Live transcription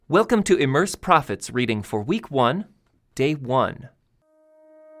Welcome to Immerse Prophets reading for Week 1, Day 1.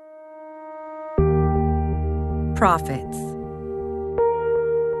 Prophets.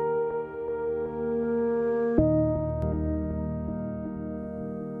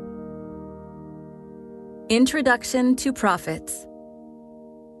 Introduction to Prophets.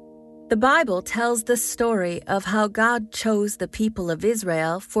 The Bible tells the story of how God chose the people of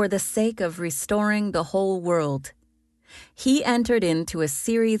Israel for the sake of restoring the whole world. He entered into a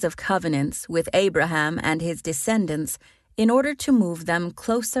series of covenants with Abraham and his descendants in order to move them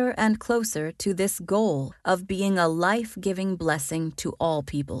closer and closer to this goal of being a life-giving blessing to all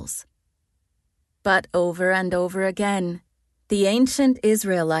peoples. But over and over again, the ancient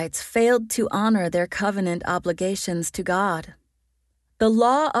Israelites failed to honor their covenant obligations to God. The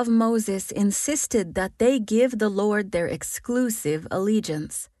law of Moses insisted that they give the Lord their exclusive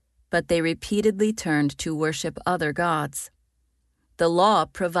allegiance, but they repeatedly turned to worship other gods. The law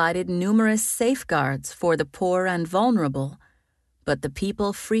provided numerous safeguards for the poor and vulnerable, but the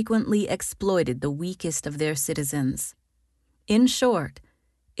people frequently exploited the weakest of their citizens. In short,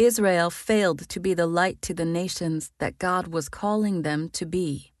 Israel failed to be the light to the nations that God was calling them to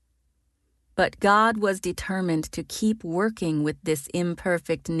be. But God was determined to keep working with this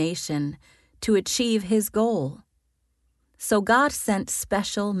imperfect nation to achieve his goal. So God sent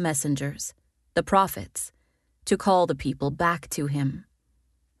special messengers, the prophets, to call the people back to him.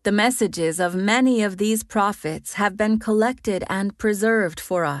 The messages of many of these prophets have been collected and preserved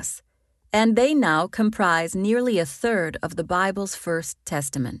for us, and they now comprise nearly a third of the Bible's First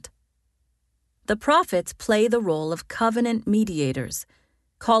Testament. The prophets play the role of covenant mediators,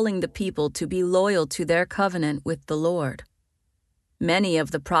 calling the people to be loyal to their covenant with the Lord. Many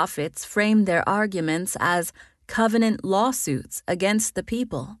of the prophets frame their arguments as covenant lawsuits against the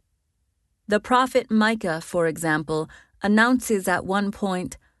people. The prophet Micah, for example, announces at one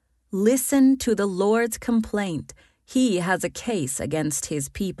point, "Listen to the Lord's complaint. He has a case against his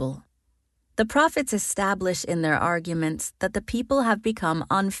people." The prophets establish in their arguments that the people have become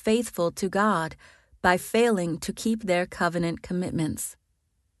unfaithful to God by failing to keep their covenant commitments.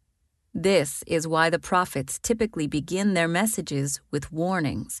 This is why the prophets typically begin their messages with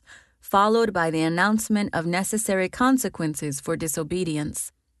warnings, followed by the announcement of necessary consequences for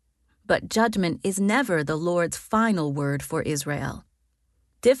disobedience. But judgment is never the Lord's final word for Israel.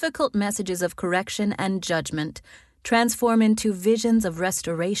 Difficult messages of correction and judgment transform into visions of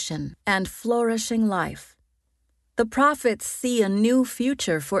restoration and flourishing life. The prophets see a new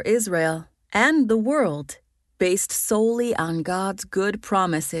future for Israel and the world based solely on God's good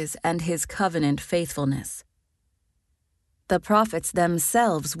promises and his covenant faithfulness. The prophets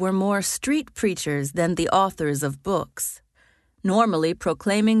themselves were more street preachers than the authors of books, normally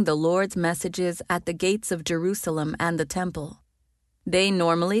proclaiming the Lord's messages at the gates of Jerusalem and the temple. They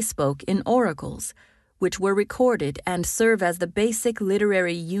normally spoke in oracles, which were recorded and serve as the basic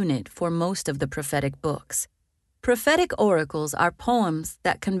literary unit for most of the prophetic books. Prophetic oracles are poems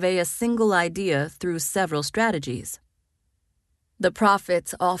that convey a single idea through several strategies. The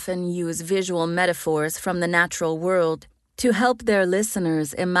prophets often use visual metaphors from the natural world to help their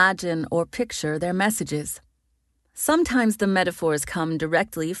listeners imagine or picture their messages. Sometimes the metaphors come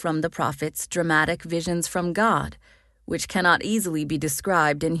directly from the prophet's dramatic visions from God, which cannot easily be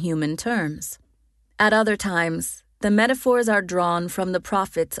described in human terms. At other times, the metaphors are drawn from the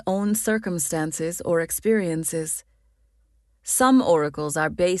prophet's own circumstances or experiences. Some oracles are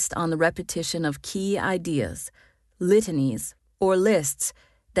based on the repetition of key ideas, litanies, or lists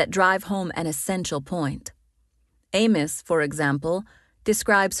that drive home an essential point. Amos, for example,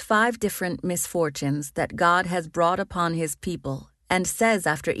 describes 5 different misfortunes that God has brought upon his people and says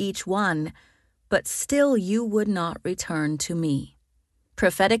after each one, "But still you would not return to me."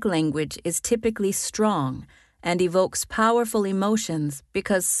 Prophetic language is typically strong and evokes powerful emotions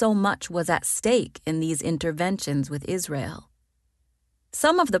because so much was at stake in these interventions with Israel.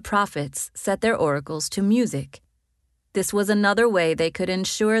 Some of the prophets set their oracles to music. This was another way they could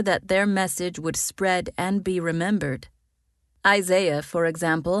ensure that their message would spread and be remembered. Isaiah, for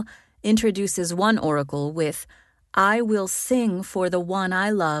example, introduces one oracle with, "I will sing for the one I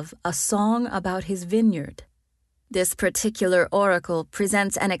love a song about his vineyard." This particular oracle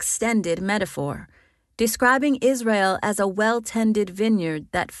presents an extended metaphor, describing Israel as a well-tended vineyard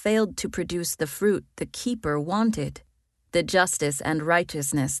that failed to produce the fruit the keeper wanted, the justice and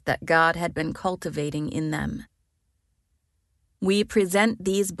righteousness that God had been cultivating in them. We present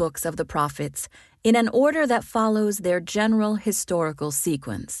these books of the prophets in an order that follows their general historical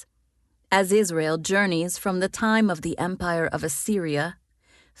sequence. As Israel journeys from the time of the empire of Assyria,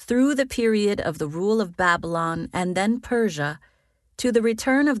 through the period of the rule of Babylon and then Persia, to the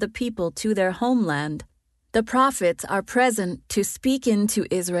return of the people to their homeland, the prophets are present to speak into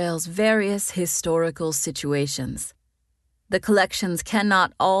Israel's various historical situations. The collections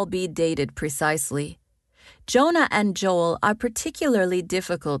cannot all be dated precisely. Jonah and Joel are particularly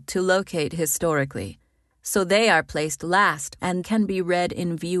difficult to locate historically, so they are placed last and can be read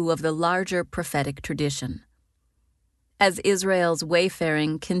in view of the larger prophetic tradition. As Israel's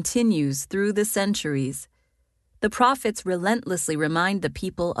wayfaring continues through the centuries, the prophets relentlessly remind the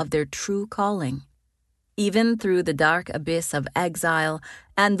people of their true calling. Even through the dark abyss of exile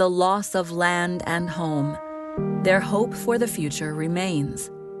and the loss of land and home, their hope for the future remains.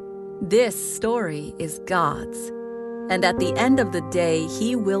 This story is God's, and at the end of the day,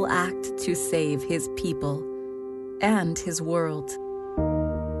 He will act to save His people and His world.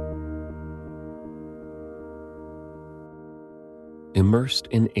 Immersed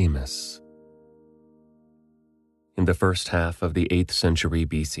in Amos. In the first half of the 8th century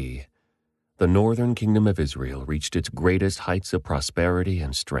BC, the northern kingdom of Israel reached its greatest heights of prosperity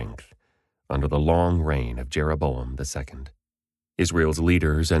and strength under the long reign of Jeroboam II. Israel's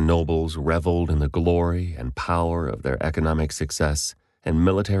leaders and nobles reveled in the glory and power of their economic success and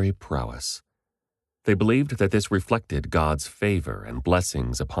military prowess. They believed that this reflected God's favor and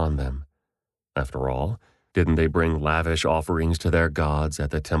blessings upon them. After all, didn't they bring lavish offerings to their gods at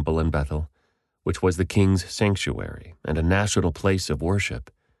the temple in Bethel, which was the king's sanctuary and a national place of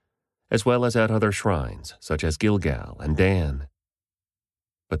worship, as well as at other shrines such as Gilgal and Dan?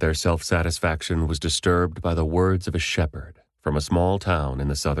 But their self-satisfaction was disturbed by the words of a shepherd from a small town in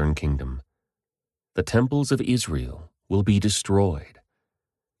the southern kingdom. The temples of Israel will be destroyed.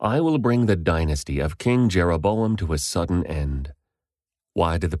 I will bring the dynasty of King Jeroboam to a sudden end.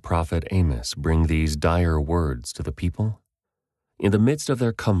 Why did the prophet Amos bring these dire words to the people? In the midst of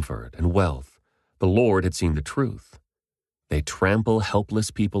their comfort and wealth, the Lord had seen the truth. They trample helpless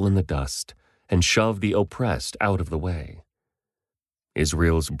people in the dust and shove the oppressed out of the way.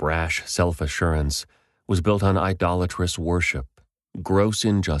 Israel's brash self-assurance was built on idolatrous worship, gross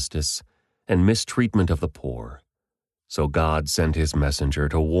injustice, and mistreatment of the poor. So God sent His messenger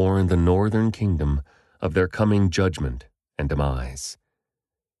to warn the northern kingdom of their coming judgment and demise.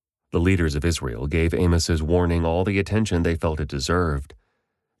 The leaders of Israel gave Amos's warning all the attention they felt it deserved.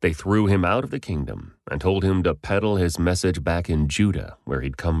 They threw him out of the kingdom and told him to peddle his message back in Judah, where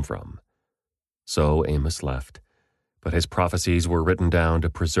he'd come from. So Amos left, but his prophecies were written down to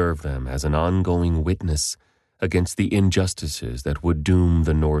preserve them as an ongoing witness against the injustices that would doom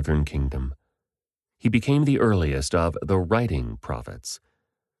the northern kingdom. He became the earliest of the writing prophets,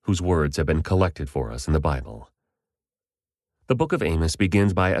 whose words have been collected for us in the Bible. The book of Amos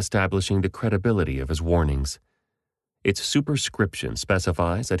begins by establishing the credibility of his warnings. Its superscription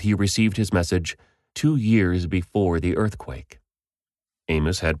specifies that he received his message 2 years before the earthquake.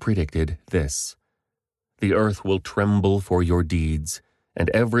 Amos had predicted this: "The earth will tremble for your deeds, and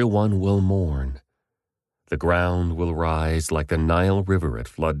everyone will mourn. The ground will rise like the Nile River at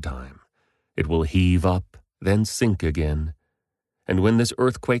flood time. It will heave up, then sink again. And when this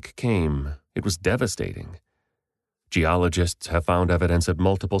earthquake came, it was devastating. Geologists have found evidence at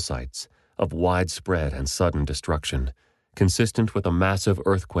multiple sites of widespread and sudden destruction, consistent with a massive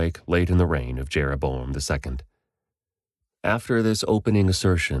earthquake late in the reign of Jeroboam II. After this opening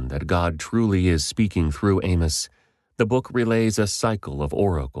assertion that God truly is speaking through Amos, the book relays a cycle of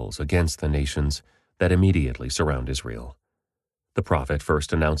oracles against the nations that immediately surround Israel. The prophet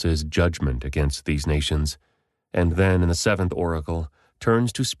first announces judgment against these nations, and then in the 7th oracle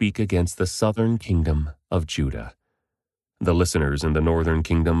turns to speak against the southern kingdom of Judah. The listeners in the northern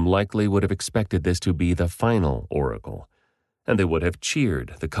kingdom likely would have expected this to be the final oracle, and they would have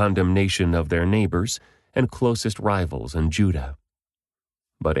cheered the condemnation of their neighbors and closest rivals in Judah.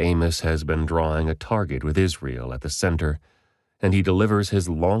 But Amos has been drawing a target with Israel at the center, and he delivers his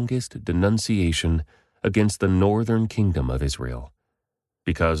longest denunciation against the northern kingdom of Israel.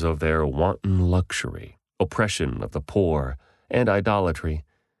 Because of their wanton luxury, oppression of the poor, and idolatry,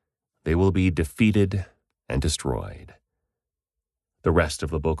 they will be defeated and destroyed. The rest of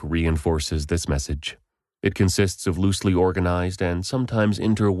the book reinforces this message. It consists of loosely organized and sometimes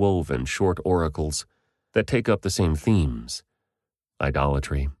interwoven short oracles that take up the same themes.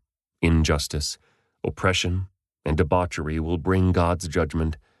 Idolatry, injustice, oppression, and debauchery will bring God's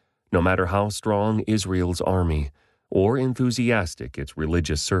judgment, no matter how strong Israel's army or enthusiastic its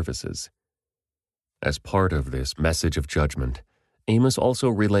religious services. As part of this message of judgment, Amos also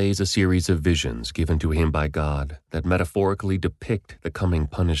relays a series of visions given to him by God that metaphorically depict the coming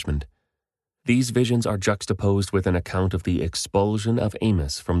punishment. These visions are juxtaposed with an account of the expulsion of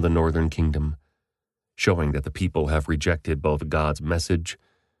Amos from the northern kingdom. showing that the people have rejected both God's message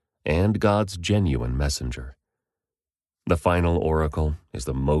and God's genuine messenger. The final oracle is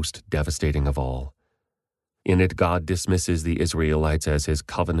the most devastating of all. In it, God dismisses the Israelites as his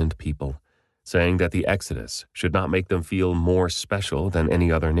covenant people, saying that the Exodus should not make them feel more special than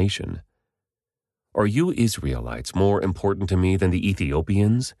any other nation. "Are you Israelites more important to me than the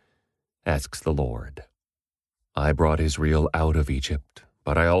Ethiopians?" asks the Lord. "I brought Israel out of Egypt,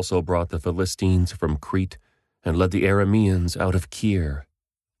 but I also brought the Philistines from Crete and led the Arameans out of Kir.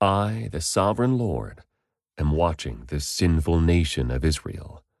 I, the sovereign Lord, am watching this sinful nation of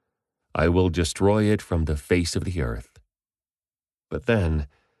Israel. I will destroy it from the face of the earth." But then,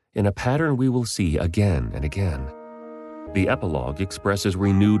 in a pattern we will see again and again, the epilogue expresses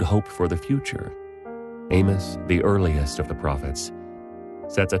renewed hope for the future. Amos, the earliest of the prophets,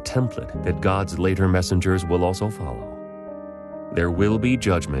 sets a template that God's later messengers will also follow. There will be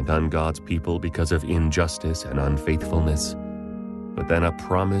judgment on God's people because of injustice and unfaithfulness, but then a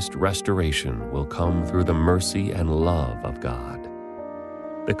promised restoration will come through the mercy and love of God.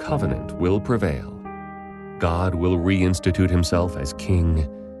 The covenant will prevail. God will reinstitute himself as king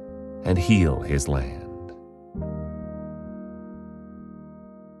and heal his land.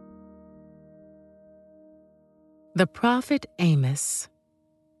 The prophet Amos.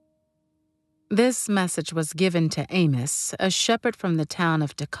 This message was given to Amos, a shepherd from the town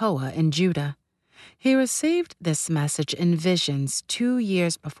of Tekoa in Judah. He received this message in visions 2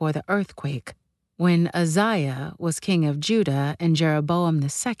 years before the earthquake, when Uzziah was king of Judah and Jeroboam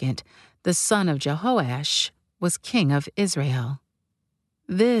II, the son of Jehoash, was king of Israel.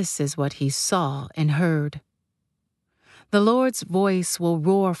 This is what he saw and heard. The Lord's voice will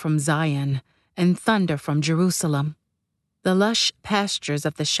roar from Zion and thunder from Jerusalem. The lush pastures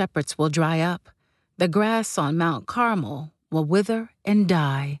of the shepherds will dry up. The grass on Mount Carmel will wither and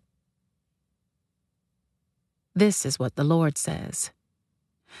die. This is what the Lord says.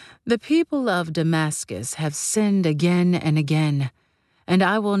 The people of Damascus have sinned again and again, and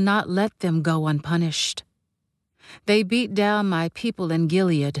I will not let them go unpunished. They beat down my people in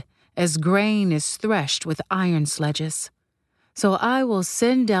Gilead as grain is threshed with iron sledges. So I will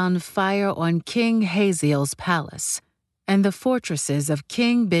send down fire on King Hazael's palace, and the fortresses of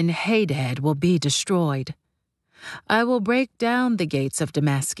King Ben-Hadad will be destroyed. I will break down the gates of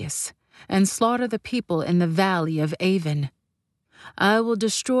Damascus and slaughter the people in the valley of Avon. I will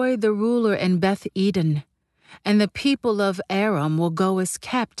destroy the ruler in Beth-Eden, and the people of Aram will go as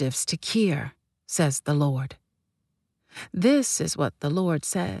captives to Kir, says the Lord. This is what the Lord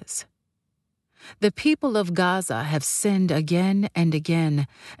says. The people of Gaza have sinned again and again,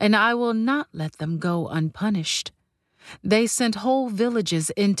 and I will not let them go unpunished. They sent whole villages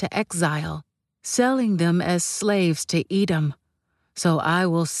into exile, selling them as slaves to Edom. So I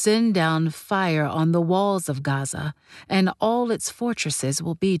will send down fire on the walls of Gaza, and all its fortresses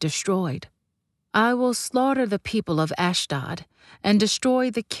will be destroyed. I will slaughter the people of Ashdod, and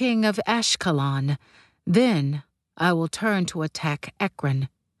destroy the king of Ashkelon. Then I will turn to attack Ekron,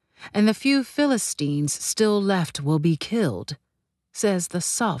 and the few Philistines still left will be killed, says the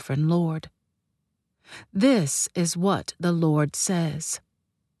sovereign Lord. This is what the Lord says.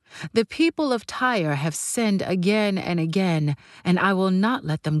 The people of Tyre have sinned again and again, and I will not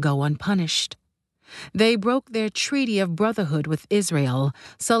let them go unpunished. They broke their treaty of brotherhood with Israel,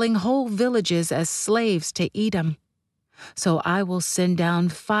 selling whole villages as slaves to Edom. So I will send down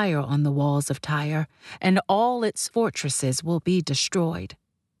fire on the walls of Tyre, and all its fortresses will be destroyed.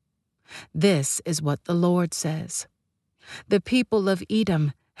 This is what the Lord says. The people of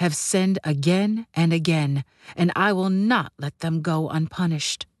Edom have sinned again and again, and I will not let them go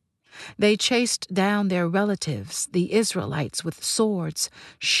unpunished. They chased down their relatives, the Israelites, with swords,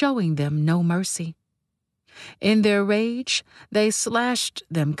 showing them no mercy. In their rage, they slashed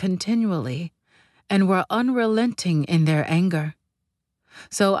them continually, and were unrelenting in their anger.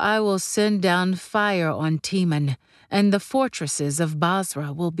 So I will send down fire on Teman, and the fortresses of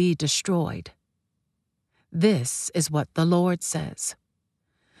Basra will be destroyed. This is what the Lord says.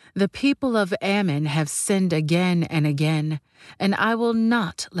 The people of Ammon have sinned again and again, and I will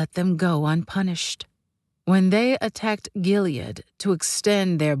not let them go unpunished. When they attacked Gilead to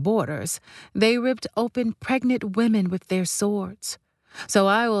extend their borders, they ripped open pregnant women with their swords. So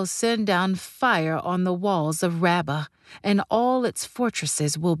I will send down fire on the walls of Rabbah, and all its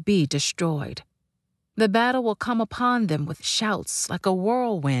fortresses will be destroyed. The battle will come upon them with shouts like a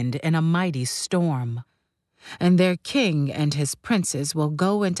whirlwind in a mighty storm. And their king and his princes will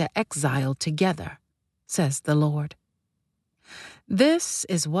go into exile together, says the Lord. This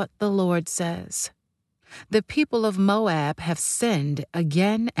is what the Lord says. The people of Moab have sinned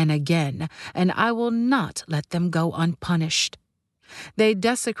again and again, and I will not let them go unpunished. They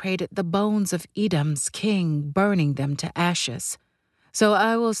desecrated the bones of Edom's king, burning them to ashes. So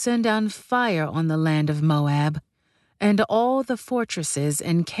I will send down fire on the land of Moab, and all the fortresses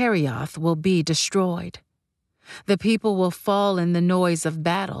in Kerioth will be destroyed. The people will fall in the noise of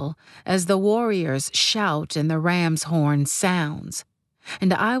battle, as the warriors shout and the ram's horn sounds.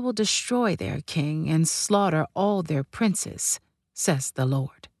 And I will destroy their king and slaughter all their princes, says the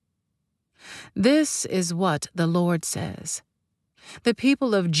Lord. This is what the Lord says. The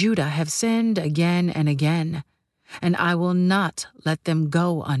people of Judah have sinned again and again, and I will not let them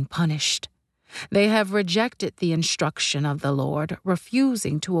go unpunished. They have rejected the instruction of the Lord,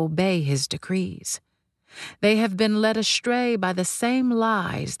 refusing to obey his decrees. They have been led astray by the same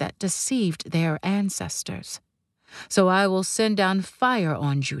lies that deceived their ancestors. So I will send down fire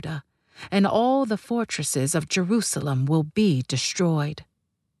on Judah, and all the fortresses of Jerusalem will be destroyed.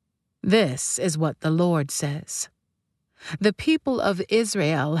 This is what the Lord says. The people of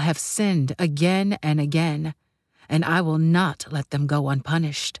Israel have sinned again and again, and I will not let them go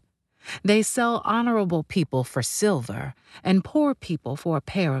unpunished. They sell honorable people for silver, and poor people for a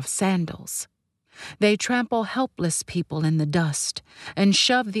pair of sandals. They trample helpless people in the dust, and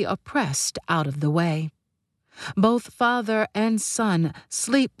shove the oppressed out of the way. Both father and son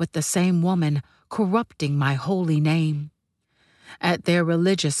sleep with the same woman, corrupting my holy name. At their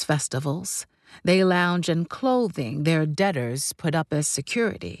religious festivals, they lounge in clothing their debtors put up as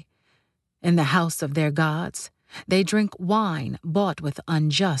security. In the house of their gods, they drink wine bought with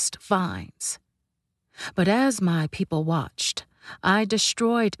unjust fines. But as my people watched, I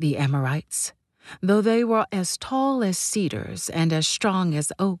destroyed the Amorites, though they were as tall as cedars and as strong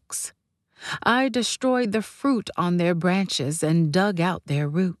as oaks. I destroyed the fruit on their branches and dug out their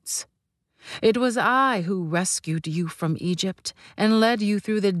roots. It was I who rescued you from Egypt and led you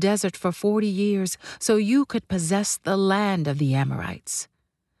through the desert for 40 years so you could possess the land of the Amorites.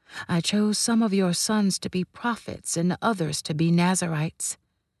 I chose some of your sons to be prophets and others to be Nazirites.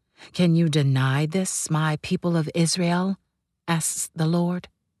 Can you deny this, my people of Israel? Asks the Lord.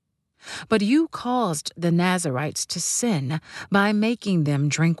 But you caused the Nazirites to sin by making them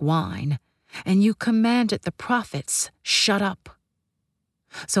drink wine, and you commanded the prophets, "Shut up."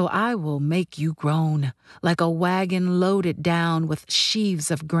 So I will make you groan, like a wagon loaded down with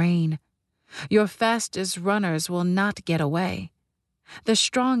sheaves of grain. Your fastest runners will not get away. The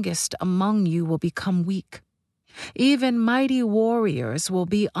strongest among you will become weak. Even mighty warriors will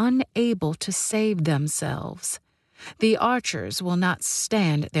be unable to save themselves. The archers will not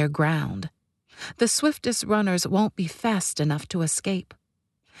stand their ground. The swiftest runners won't be fast enough to escape.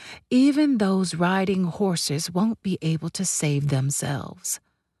 Even those riding horses won't be able to save themselves.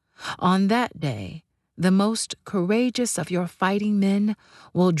 On that day, the most courageous of your fighting men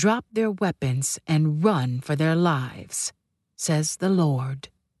will drop their weapons and run for their lives, says the Lord.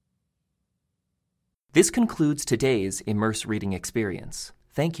 This concludes today's Immerse reading experience.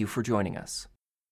 Thank you for joining us.